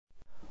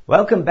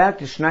Welcome back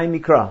to Shnai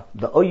Mikra,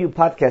 the OU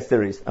podcast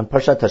series on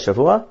Parshat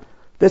HaShavua.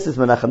 This is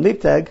Menachem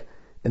Leibtag,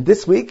 and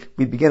this week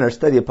we begin our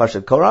study of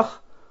Parshat Korach.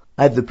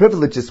 I have the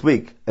privilege this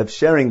week of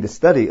sharing the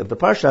study of the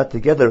Parsha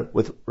together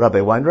with Rabbi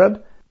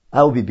Weinreb.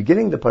 I will be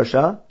beginning the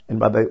Parsha,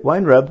 and Rabbi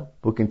Weinreb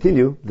will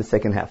continue the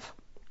second half.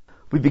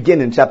 We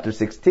begin in chapter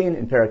 16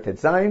 in Perek Tet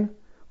Zayin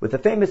with the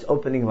famous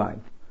opening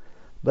line.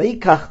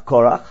 Vayikach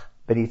Korach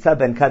ben Yitzhak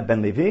ben Kad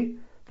ben Levi,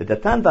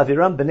 v'Datan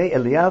v'Aviram b'nei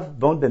Eliav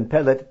v'on ben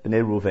Pelet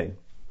b'nei Ruvain.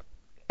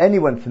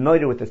 Anyone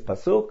familiar with this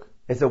pasuk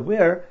is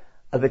aware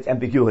of its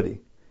ambiguity.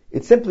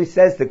 It simply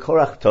says that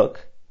Korach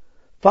took,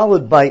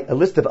 followed by a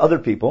list of other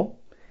people,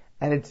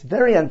 and it's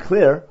very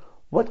unclear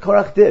what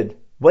Korach did.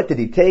 What did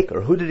he take,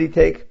 or who did he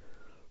take?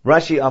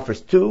 Rashi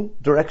offers two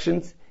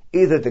directions.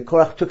 Either that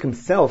Korach took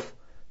himself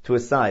to a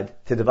side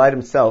to divide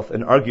himself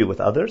and argue with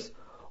others,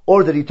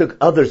 or that he took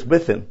others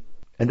with him.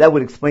 And that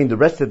would explain the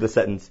rest of the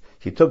sentence.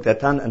 He took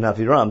Datan and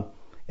Aviram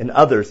and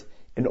others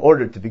in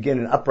order to begin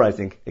an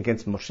uprising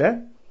against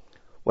Moshe.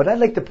 What I'd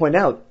like to point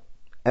out,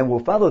 and we'll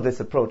follow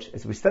this approach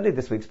as we study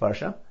this week's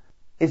Parsha,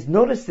 is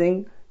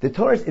noticing the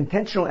Torah's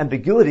intentional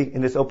ambiguity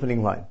in this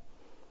opening line.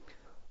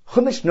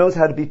 Chumash knows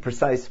how to be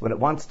precise when it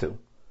wants to.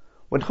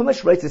 When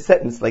Chumash writes a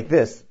sentence like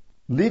this,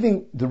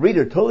 leaving the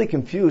reader totally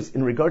confused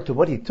in regard to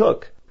what he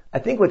took, I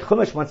think what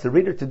Chumash wants the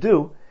reader to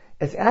do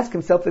is ask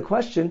himself the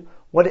question,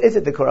 what is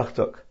it that Korach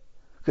took?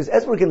 Because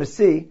as we're going to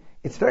see,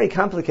 it's very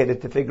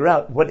complicated to figure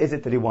out what is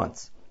it that he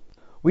wants.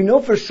 We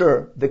know for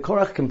sure that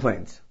Korach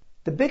complains.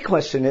 The big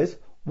question is,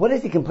 what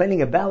is he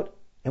complaining about,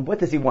 and what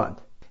does he want?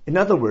 In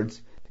other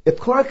words, if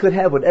Korach could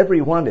have whatever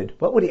he wanted,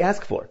 what would he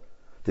ask for?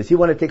 Does he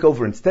want to take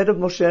over instead of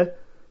Moshe?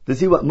 Does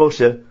he want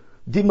Moshe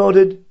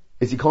demoted?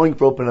 Is he calling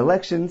for open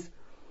elections?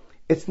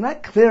 It's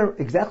not clear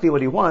exactly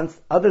what he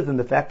wants, other than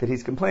the fact that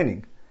he's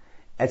complaining.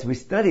 As we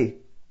study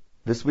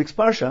this week's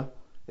Parsha,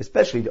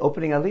 especially the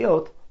opening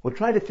Aliyot, we'll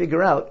try to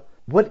figure out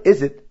what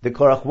is it that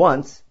Korach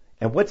wants,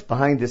 and what's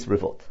behind this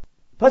revolt.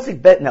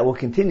 Pasuk Bet now will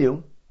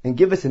continue and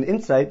give us an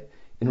insight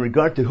in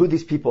regard to who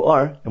these people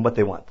are and what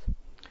they want.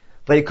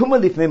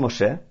 Vayikumu lifnei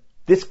Moshe,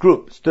 this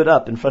group stood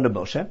up in front of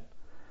Moshe,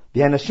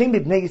 v'hanashim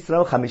b'bnei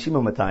Yisrael 50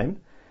 u'matayim,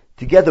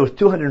 together with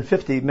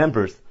 250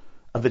 members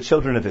of the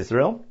children of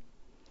Israel.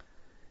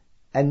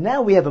 And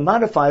now we have a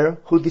modifier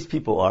who these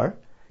people are.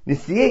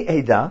 Nisiei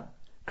Eidah,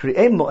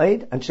 Kri'ei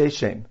Moed, Anshe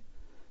Shem.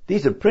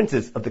 These are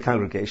princes of the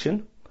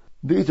congregation.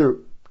 These are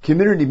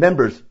community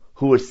members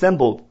who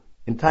assembled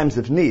in times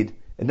of need.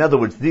 In other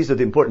words, these are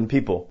the important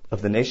people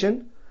of the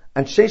nation.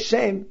 And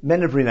Shem,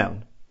 men of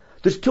renown.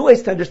 There's two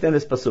ways to understand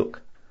this pasuk.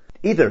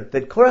 Either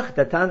that Korach,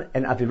 Datan,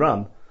 and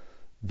Aviram,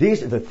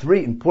 these are the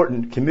three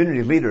important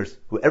community leaders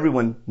who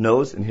everyone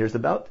knows and hears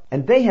about,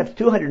 and they have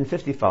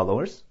 250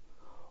 followers.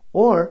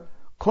 Or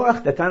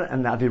Korach, Datan,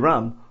 and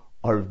Aviram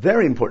are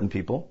very important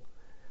people.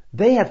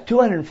 They have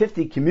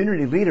 250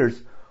 community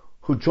leaders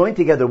who join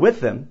together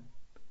with them.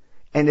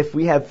 And if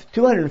we have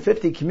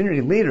 250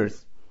 community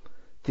leaders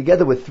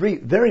together with three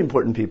very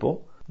important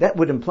people, that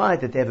would imply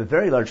that they have a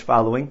very large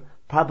following,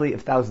 probably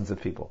of thousands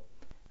of people.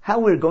 How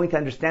we're going to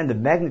understand the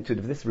magnitude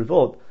of this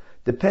revolt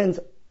depends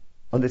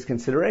on this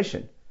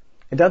consideration.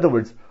 In other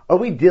words, are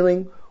we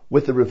dealing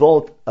with a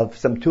revolt of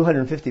some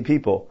 250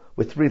 people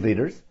with three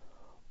leaders,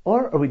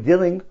 or are we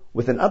dealing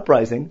with an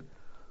uprising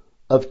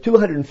of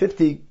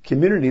 250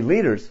 community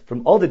leaders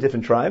from all the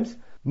different tribes,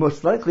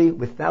 most likely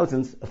with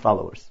thousands of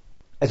followers?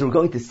 As we're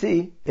going to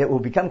see, it will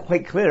become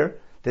quite clear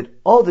that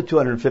all the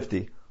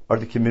 250 are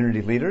the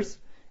community leaders,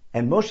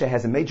 and Moshe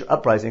has a major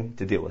uprising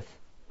to deal with.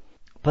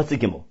 Pasuk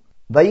Gimel.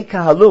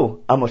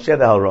 Vayikahalu al Moshe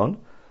ve'Aaron.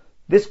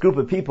 This group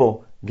of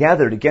people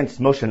gathered against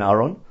Moshe and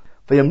Aaron.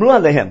 Vayamru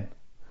alehem.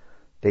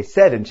 They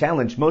said and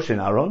challenged Moshe and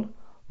Aaron,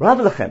 Rav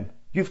lechem,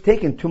 you've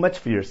taken too much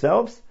for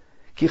yourselves.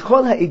 Ki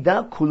chol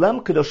ha'ida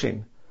kulam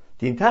kadoshim.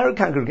 The entire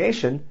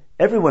congregation,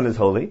 everyone is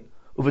holy.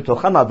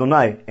 Uv'tocham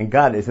Adonai, and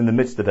God is in the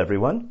midst of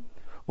everyone.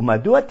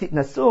 Umadua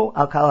titnasu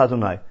al kal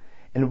Adonai.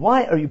 And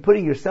why are you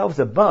putting yourselves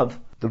above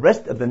the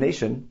rest of the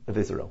nation of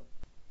Israel?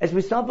 As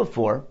we saw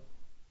before,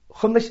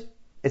 Chumash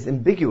is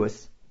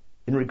ambiguous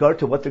in regard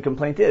to what their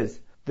complaint is.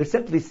 They're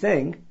simply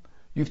saying,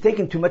 you've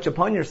taken too much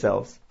upon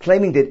yourselves,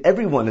 claiming that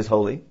everyone is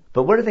holy,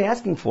 but what are they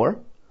asking for?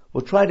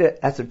 We'll try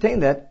to ascertain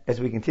that as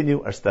we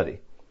continue our study.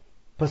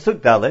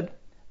 Pasuk Daled,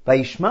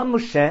 Vayishma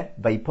Moshe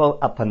vayipol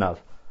apanav.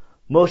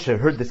 Moshe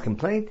heard this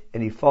complaint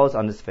and he falls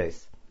on his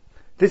face.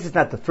 This is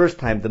not the first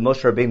time that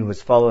Moshe Rabbeinu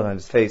has fallen on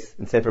his face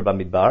in Sefer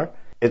Bamidbar.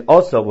 It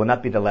also will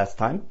not be the last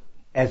time.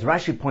 As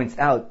Rashi points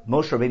out,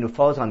 Moshe Rabbeinu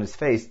falls on his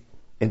face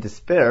in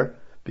despair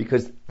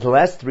because the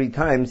last three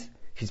times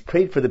he's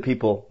prayed for the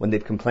people when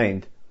they've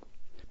complained.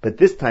 But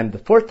this time, the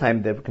fourth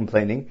time they were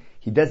complaining,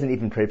 he doesn't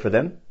even pray for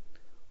them.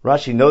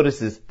 Rashi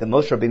notices that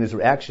Moshe Rabbeinu's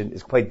reaction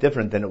is quite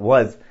different than it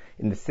was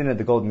in the sin of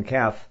the golden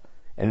calf,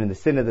 and in the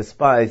sin of the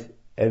spies,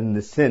 and in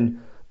the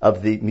sin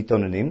of the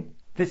mitonanim.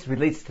 This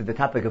relates to the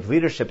topic of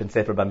leadership in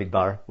Sefer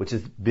Bamidbar, which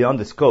is beyond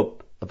the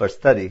scope of our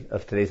study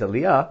of today's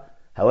Aliyah.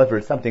 However,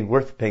 it's something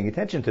worth paying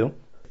attention to.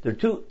 There are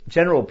two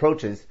general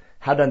approaches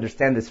how to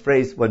understand this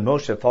phrase, when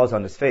Moshe falls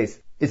on his face.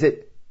 Is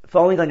it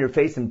falling on your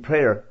face in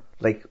prayer,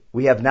 like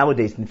we have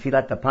nowadays in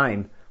Filat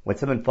Tapayim, when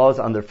someone falls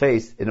on their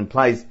face, it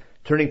implies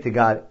turning to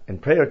God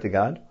and prayer to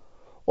God,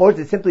 or is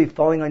it simply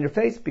falling on your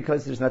face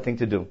because there's nothing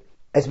to do?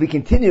 As we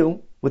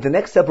continue with the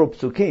next several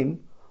psukim,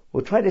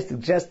 we'll try to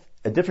suggest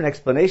a different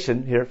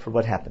explanation here for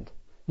what happened.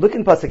 Look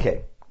in Pasuk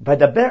Hey.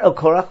 Vadaber el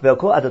Korach ve'el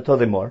kol adato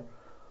lemor.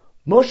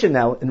 Moshe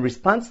now, in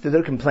response to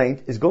their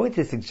complaint, is going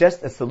to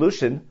suggest a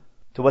solution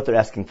to what they're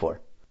asking for.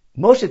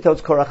 Moshe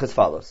tells Korach as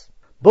follows.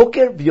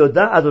 Boker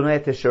v'yoda Adonai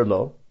et asher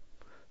lo.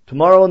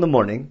 Tomorrow in the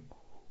morning,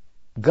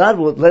 God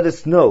will let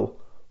us know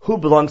who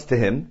belongs to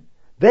Him,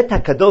 Vet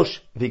HaKadosh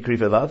v'ikriv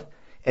elav,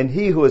 and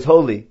He who is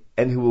holy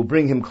and who will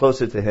bring him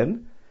closer to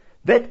Him,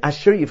 Vet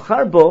asher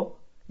yivchar bo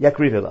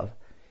yakriv elav,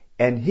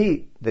 and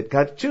he that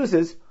God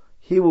chooses,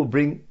 He will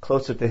bring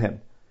closer to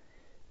Him.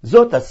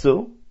 Zot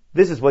asu,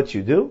 this is what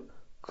you do.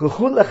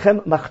 Kuchu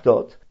lachem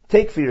machtot,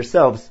 take for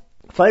yourselves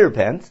fire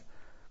pans.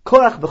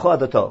 Korach b'cho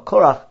adato,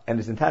 Korach and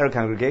his entire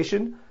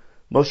congregation.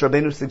 Moshe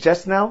Rabbeinu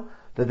suggests now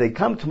that they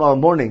come tomorrow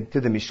morning to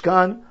the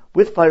Mishkan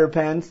with fire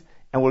pans,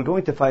 and we're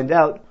going to find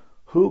out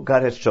who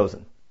God has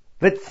chosen.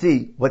 Let's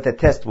see what the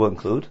test will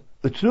include.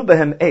 Utnu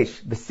behem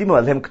esh,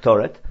 b'simu alhem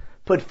ktoret,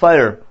 put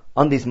fire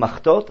on these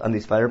machtot, on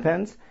these fire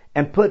pans,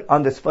 and put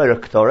on this fire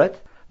ktoret,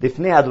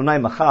 lifnei Adonai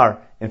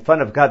machar, in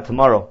front of God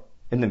tomorrow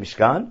in the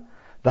Mishkan.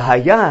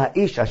 V'haya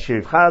ha'ish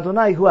asher yivchar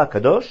Adonai hu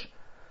HaKadosh,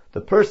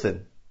 the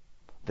person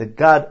that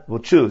God will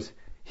choose,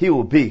 he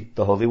will be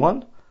the Holy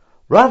One.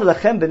 Rav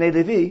lachem b'nei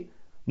Levi,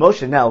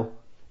 Moshe now,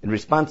 in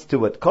response to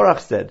what Korach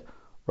said,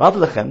 Rav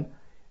lachem,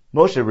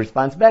 Moshe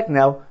responds back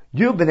now,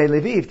 you b'nei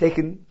Levi have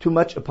taken too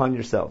much upon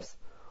yourselves.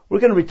 We're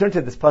going to return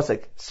to this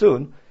pasuk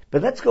soon,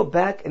 but let's go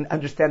back and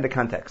understand the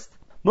context.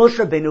 Moshe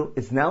Rabbeinu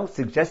is now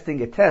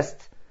suggesting a test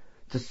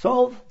to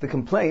solve the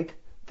complaint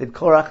that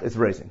Korach is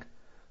raising.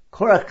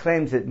 Korach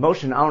claims that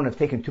Moshe and Aaron have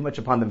taken too much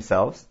upon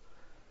themselves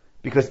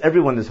because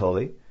everyone is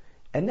holy.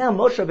 And now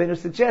Moshe Rabbeinu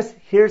suggests,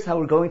 here's how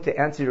we're going to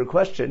answer your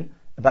question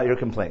about your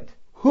complaint.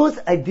 Whose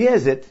idea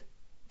is it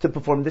to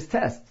perform this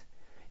test?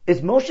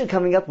 Is Moshe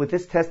coming up with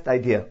this test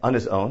idea on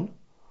his own?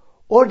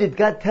 Or did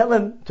God tell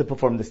him to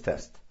perform this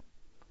test?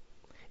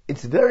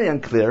 It's very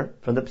unclear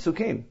from the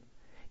psukim.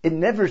 It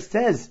never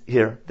says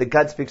here that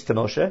God speaks to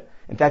Moshe.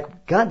 In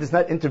fact, God does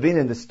not intervene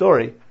in the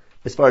story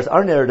as far as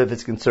our narrative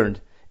is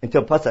concerned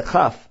until Pasuk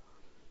Chaf,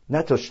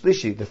 not till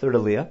Shlishi, the third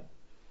Aliyah.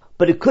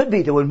 But it could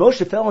be that when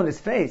Moshe fell on his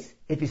face,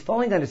 if he's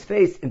falling on his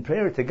face in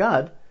prayer to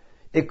God,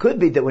 it could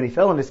be that when he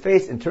fell on his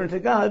face and turned to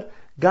God,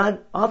 God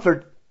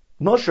offered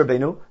Moshe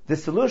Rabbeinu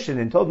this solution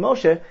and told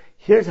Moshe,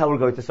 here's how we're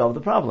going to solve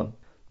the problem.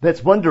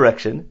 That's one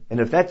direction, and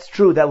if that's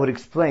true, that would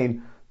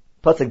explain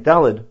Pasuk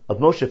Daled of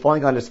Moshe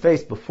falling on his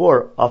face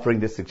before offering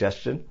this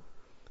suggestion.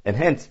 And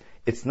hence,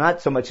 it's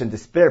not so much in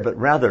despair, but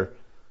rather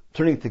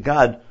turning to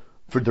God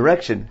for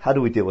direction. How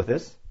do we deal with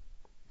this?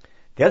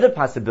 The other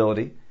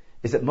possibility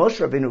is that Moshe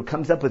Rabbeinu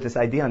comes up with this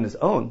idea on his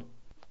own,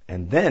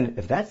 and then,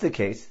 if that's the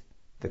case,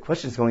 the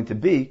question is going to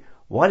be,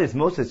 why does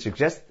Moshe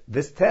suggest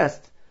this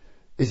test?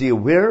 Is he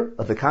aware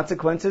of the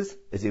consequences?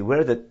 Is he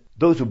aware that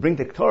those who bring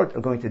the Torah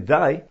are going to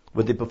die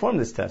when they perform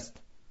this test?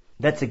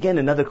 That's again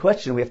another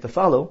question we have to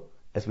follow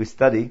as we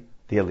study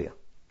the Aliyah.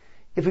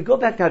 If we go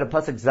back now to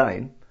Pasuk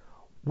Zayin,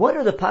 what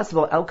are the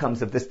possible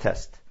outcomes of this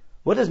test?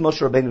 What does Moshe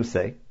Rabbeinu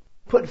say?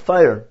 Put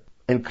fire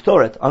and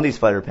Ktoret on these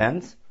fire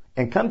pans,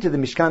 and come to the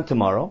Mishkan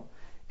tomorrow,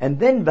 and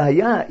then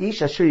V'haya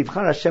ish asher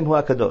yivchar Hashem hu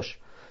HaKadosh.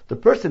 The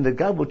person that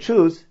God will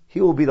choose,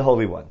 he will be the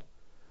Holy One.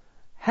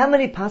 How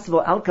many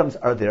possible outcomes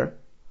are there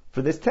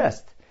for this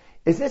test?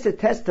 Is this a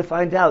test to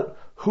find out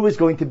who is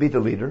going to be the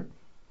leader?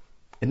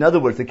 In other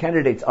words, the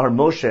candidates are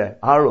Moshe,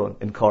 Aaron,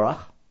 and Korach,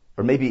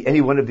 or maybe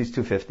any one of these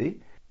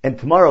 250. And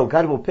tomorrow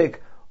God will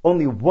pick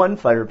only one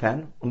fire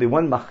pan, only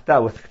one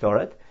machta with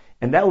Ktoret,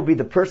 and that will be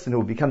the person who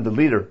will become the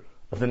leader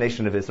of the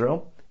nation of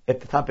Israel, if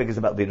the topic is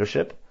about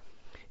leadership.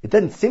 It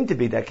doesn't seem to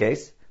be that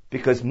case,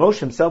 because Moshe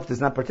himself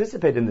does not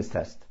participate in this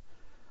test.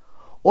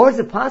 Or is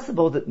it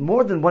possible that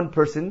more than one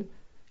person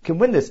can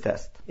win this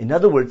test? In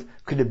other words,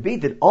 could it be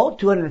that all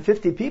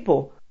 250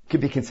 people could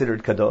be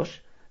considered Kadosh?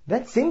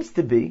 That seems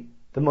to be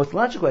the most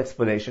logical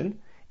explanation,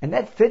 and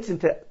that fits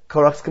into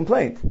Korach's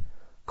complaint.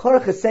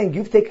 Korach is saying,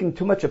 you've taken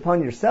too much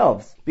upon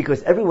yourselves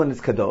because everyone is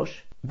Kadosh.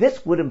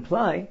 This would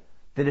imply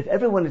that if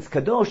everyone is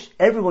Kadosh,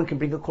 everyone can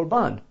bring a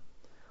Korban.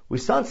 We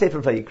saw in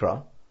Sefer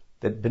Vayikra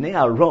that Bnei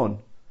Aaron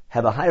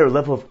have a higher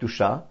level of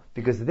Kedusha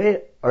because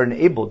they are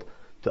enabled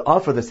to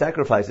offer the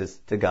sacrifices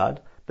to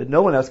God, but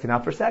no one else can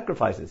offer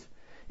sacrifices.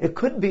 It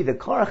could be that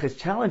Korach is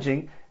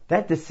challenging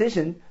that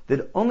decision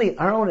that only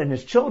Aaron and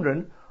his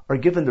children are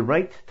given the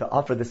right to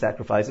offer the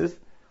sacrifices.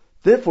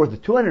 Therefore, the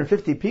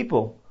 250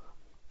 people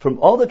from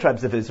all the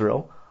tribes of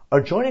Israel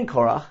are joining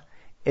Korach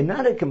in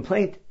not a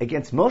complaint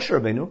against Moshe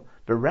Rabbeinu,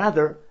 but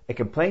rather a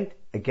complaint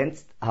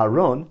against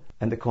Aaron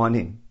and the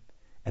Kohanim.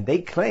 And they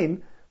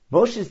claim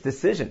Moshe's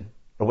decision,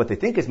 or what they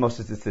think is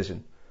Moshe's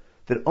decision,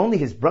 that only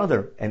his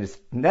brother and his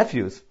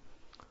nephews,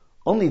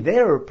 only they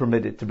are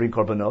permitted to bring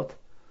korbanot.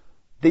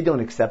 They don't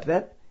accept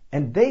that,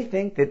 and they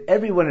think that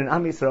everyone in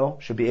Am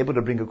Yisrael should be able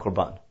to bring a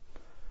korban.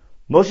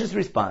 Moshe's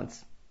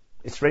response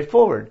is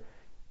straightforward.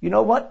 You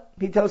know what?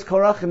 He tells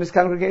Korach and his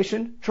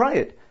congregation, try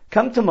it.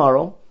 Come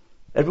tomorrow.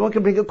 Everyone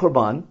can bring a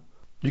korban.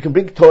 You can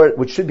bring Torah,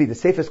 which should be the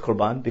safest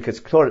korban,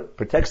 because Torah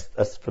protects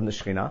us from the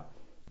Shekhinah.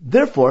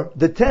 Therefore,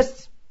 the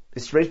test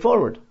is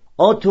straightforward.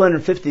 All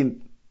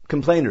 250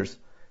 complainers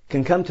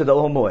can come to the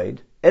Ohel Moed.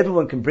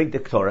 Everyone can bring the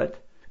Torah.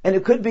 And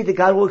it could be that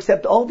God will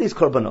accept all these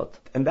korbanot.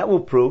 And that will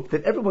prove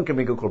that everyone can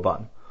bring a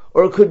korban.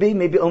 Or it could be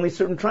maybe only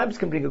certain tribes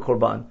can bring a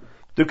korban.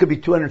 There could be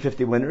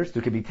 250 winners.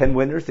 There could be 10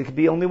 winners. There could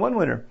be only one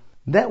winner.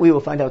 That we will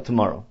find out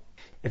tomorrow.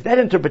 If that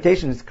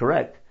interpretation is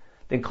correct,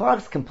 then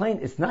Korach's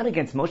complaint is not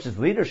against Moshe's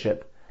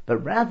leadership,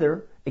 but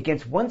rather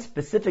against one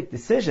specific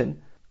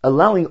decision,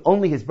 allowing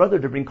only his brother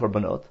to bring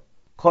korbanot.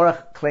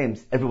 Korach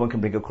claims everyone can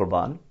bring a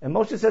korban, and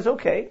Moshe says,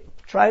 okay,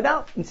 try it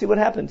out and see what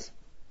happens.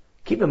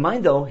 Keep in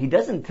mind though, he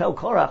doesn't tell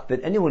Korach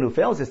that anyone who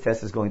fails this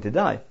test is going to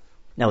die.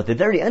 Now at the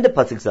very end of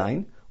Pasuk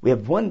Zayin, we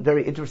have one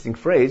very interesting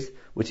phrase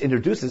which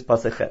introduces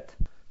Pasuk Chet.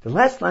 The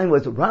last line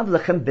was, Rav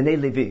Lechem B'nai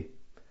Levi.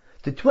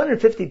 The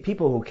 250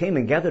 people who came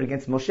and gathered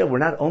against Moshe were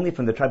not only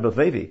from the tribe of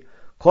Levi.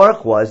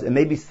 Korach was, and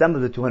maybe some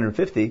of the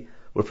 250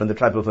 were from the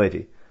tribe of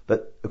Levi.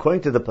 But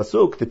according to the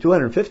Pasuk, the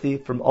 250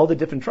 from all the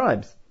different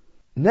tribes.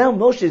 Now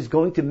Moshe is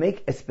going to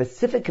make a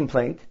specific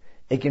complaint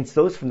against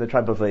those from the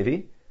tribe of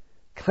Levi,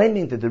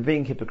 claiming that they're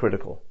being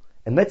hypocritical.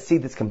 And let's see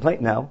this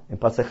complaint now in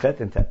Pasuk Chet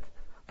and Tet.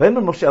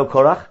 V'emer Moshe el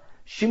Korach,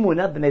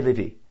 Shimuna b'nei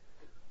Levi.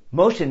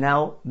 Moshe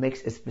now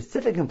makes a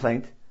specific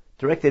complaint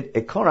directed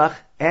at Korach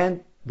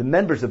and the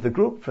members of the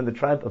group from the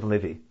tribe of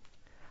Levi.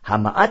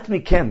 Hama'at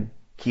mikem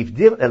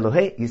kivdir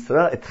Elohei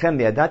Yisrael etchem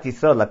mi'adat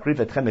Yisrael lakriv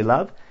etchem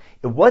elav.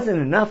 It wasn't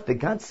enough that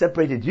God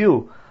separated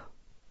you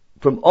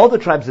from all the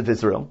tribes of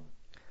Israel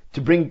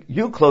to bring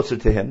you closer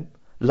to Him,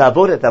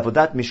 la'avod et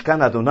avodat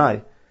Mishkan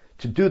Adonai,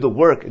 to do the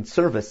work and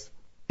service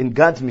in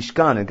God's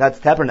Mishkan, in God's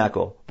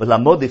tabernacle,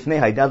 v'lamod lifnei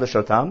ha'ida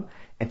l'shotam,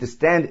 and to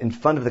stand in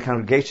front of the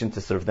congregation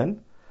to serve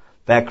them.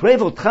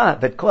 V'akrev otcha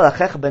v'et kol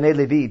achecha b'nei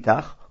Levi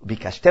itach,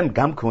 u'bikashtem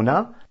gam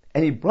kuna,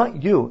 and He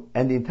brought you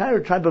and the entire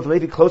tribe of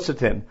Levi closer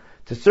to Him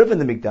to serve in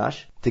the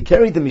Mikdash, to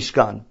carry the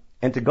Mishkan,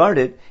 and to guard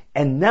it,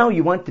 and now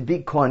you want to be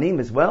Kohanim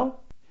as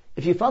well?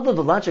 If you follow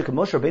the logic of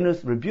Moshe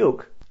Rabbeinu's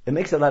rebuke, it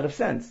makes a lot of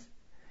sense.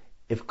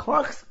 If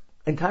Korach's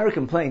entire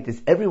complaint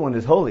is everyone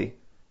is holy,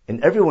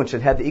 and everyone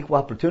should have the equal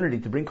opportunity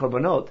to bring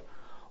korbanot,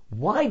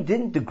 why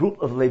didn't the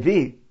group of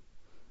Levi,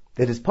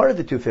 that is part of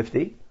the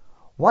 250,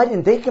 why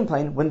didn't they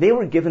complain when they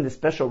were given the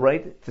special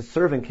right to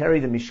serve and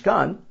carry the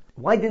Mishkan?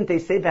 Why didn't they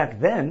say back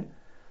then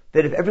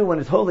that if everyone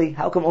is holy,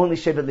 how come only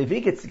Shevet Levi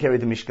gets to carry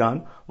the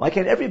Mishkan? Why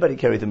can't everybody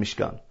carry the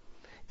Mishkan?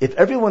 If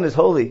everyone is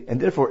holy, and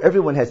therefore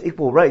everyone has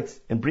equal rights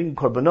in bringing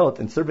korbanot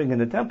and serving in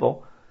the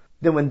temple,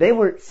 then when they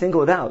were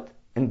singled out,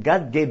 and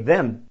God gave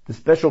them the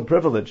special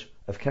privilege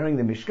of carrying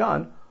the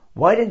Mishkan,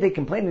 why didn't they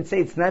complain and say,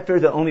 it's not fair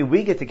that only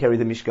we get to carry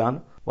the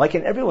Mishkan? Why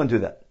can't everyone do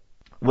that?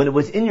 When it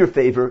was in your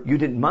favor, you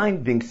didn't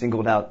mind being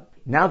singled out.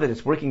 Now that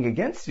it's working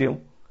against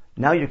you,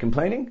 now you're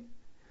complaining?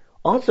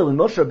 Also, in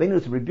Moshe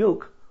Rabbeinu's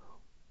rebuke,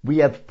 we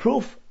have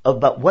proof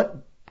about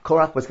what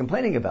Korach was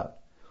complaining about.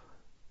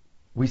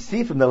 We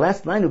see from the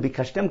last line,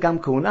 Ubikashtem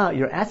gam kuna,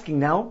 you're asking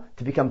now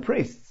to become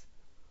priests.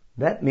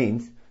 That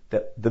means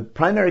that the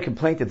primary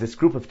complaint of this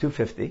group of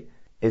 250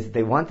 is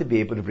they want to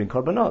be able to bring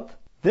korbanot.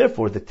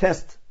 Therefore, the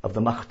test of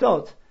the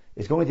machtot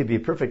is going to be a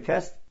perfect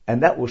test,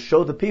 and that will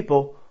show the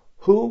people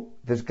who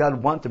does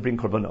God want to bring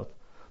korbanot.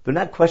 They're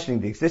not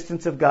questioning the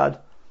existence of God.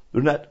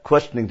 They're not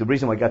questioning the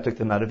reason why God took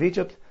them out of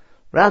Egypt.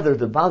 Rather,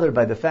 they're bothered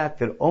by the fact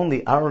that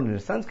only Aaron and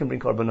his sons can bring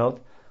korbanot.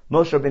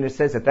 Moshe Rabbeinu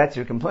says, if that's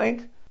your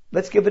complaint,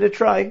 let's give it a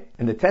try.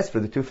 And the test for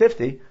the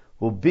 250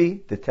 will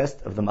be the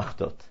test of the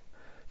machtot.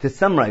 To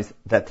summarize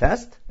that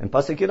test, in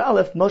Pasuk Yud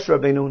Aleph, Moshe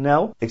Rabbeinu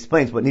now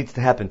explains what needs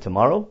to happen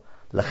tomorrow.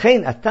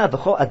 L'chein ata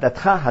v'cho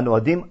adatcha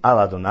hanoadim al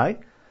Adonai.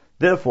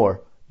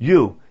 Therefore,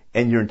 you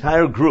and your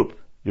entire group,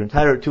 your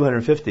entire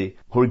 250,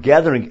 who are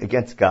gathering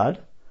against God,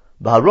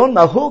 B'Aaron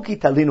mahu ki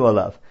talinu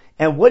alav.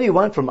 And what do you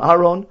want from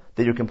Aaron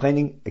that you're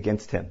complaining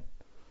against him?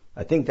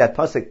 I think that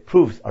pasuk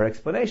proves our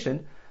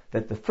explanation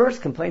that the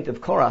first complaint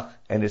of Korach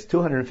and his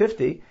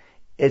 250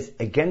 is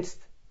against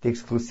the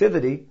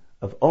exclusivity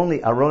of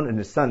only Aaron and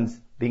his sons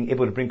being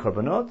able to bring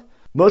korbanot.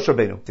 Moshe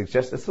Rabbeinu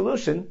suggests a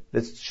solution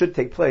that should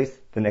take place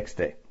the next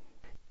day.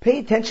 Pay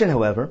attention,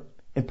 however,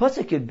 in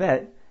Pasuk Yud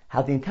Bet,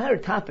 how the entire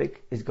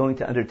topic is going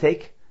to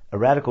undertake a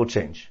radical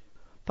change.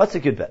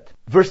 Pasuk Yud Bet,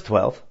 verse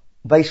 12,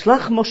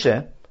 Vayishlach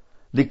Moshe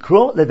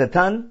likro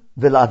ledatan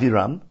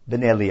v'la'aviram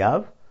b'nei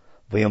Eliyav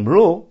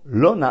v'yamru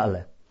lo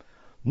na'ale.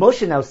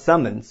 Moshe now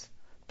summons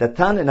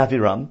Datan and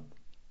Aviram,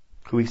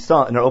 who we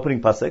saw in our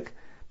opening pasuk,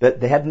 but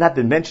they had not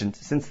been mentioned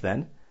since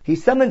then. He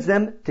summons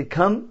them to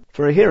come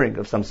for a hearing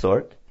of some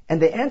sort,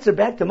 and they answer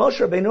back to Moshe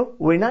Rabbeinu,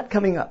 we're not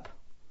coming up.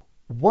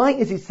 Why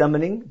is he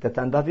summoning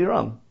Datan and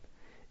Aviram?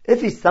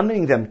 If he's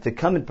summoning them to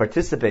come and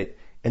participate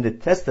in the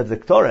test of the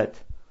Torah,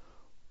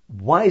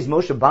 why is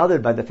Moshe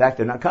bothered by the fact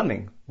they're not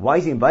coming? Why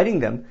is he inviting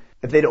them?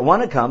 If they don't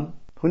want to come,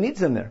 who needs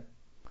them there?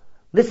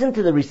 Listen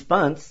to the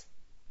response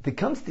that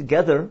comes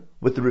together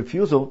with the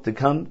refusal to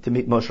come to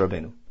meet Moshe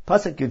Rabbeinu.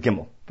 Pasuk Yud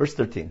Gimel, verse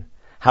 13.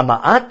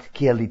 Hama'at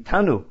ki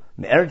elitanu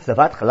me'eretz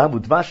zavat chalav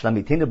udvash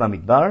lamitinu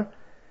b'midbar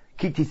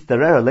ki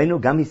tistarer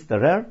aleinu gam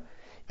histarer.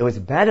 It was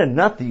bad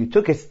enough that you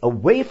took us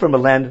away from a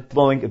land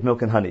flowing with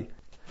milk and honey.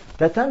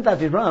 Datan and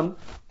Aviram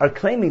are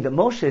claiming that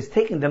Moshe is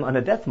taking them on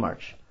a death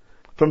march.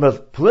 From a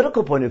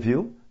political point of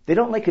view, they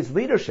don't like his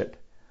leadership.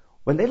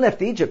 When they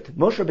left Egypt,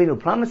 Moshe Rabbeinu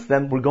promised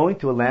them we're going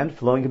to a land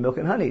flowing with milk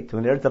and honey, to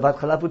an eretz zavat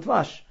chalav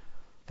udvash.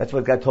 That's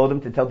what God told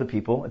him to tell the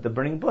people at the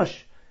burning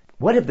bush.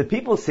 What have the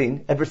people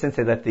seen ever since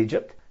they left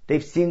Egypt?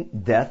 They've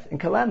seen death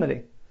and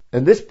calamity.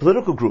 And this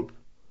political group,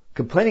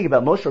 complaining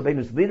about Moshe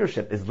Rabbeinu's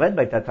leadership, is led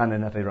by Datan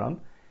and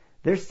Aviram.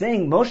 They're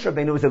saying, Moshe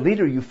Rabbeinu was a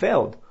leader, you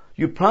failed.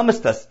 You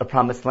promised us a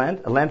promised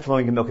land, a land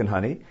flowing in milk and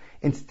honey.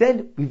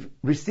 Instead, we've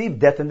received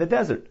death in the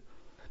desert.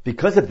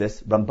 Because of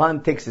this,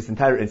 Ramban takes this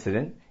entire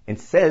incident and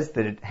says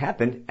that it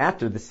happened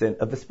after the sin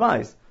of the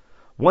spies.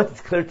 Once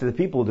it's clear to the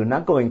people they're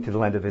not going to the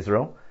land of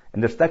Israel,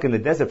 and they're stuck in the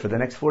desert for the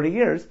next 40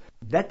 years,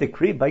 that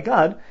decree by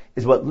God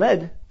is what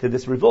led to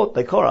this revolt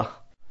by Korach.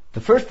 The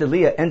first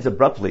Aliyah ends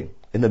abruptly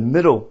in the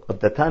middle of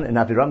Datan and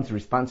Aviram's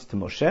response to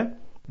Moshe.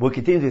 We'll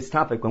continue this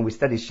topic when we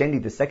study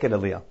Sheni, the second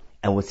Aliyah,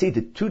 and we'll see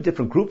that two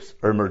different groups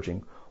are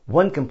emerging.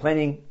 One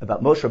complaining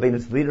about Moshe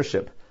Rabbeinu's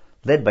leadership,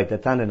 led by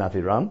Datan and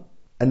Aviram.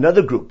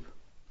 Another group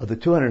of the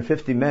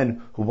 250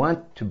 men who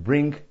want to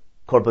bring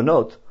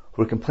korbanot,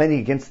 who are complaining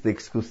against the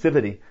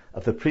exclusivity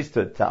of the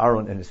priesthood to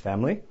Aaron and his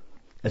family.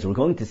 As we're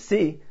going to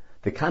see,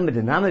 the common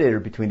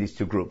denominator between these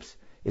two groups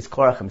is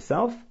Korach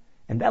himself,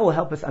 and that will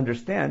help us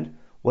understand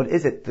what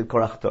is it that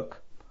Korach took.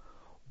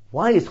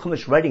 Why is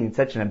Chumash writing in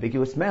such an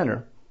ambiguous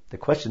manner? The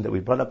question that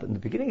we brought up in the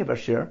beginning of our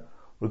shir,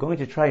 we're going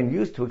to try and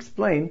use to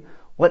explain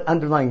what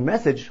underlying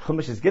message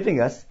Chumash is giving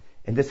us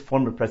in this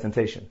form of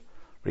presentation.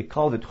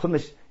 Recall that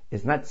Chumash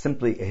is not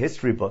simply a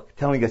history book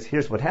telling us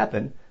here's what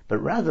happened, but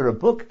rather a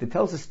book that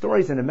tells us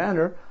stories in a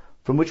manner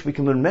from which we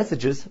can learn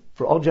messages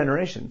for all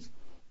generations.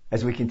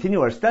 As we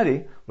continue our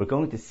study, we're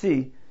going to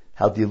see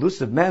how the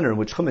elusive manner in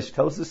which Chumash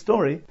tells the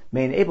story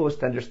may enable us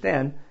to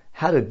understand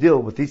how to deal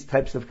with these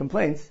types of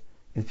complaints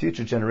in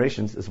future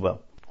generations as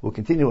well. We'll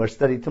continue our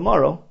study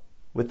tomorrow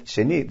with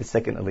Sheni, the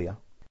second Aliyah.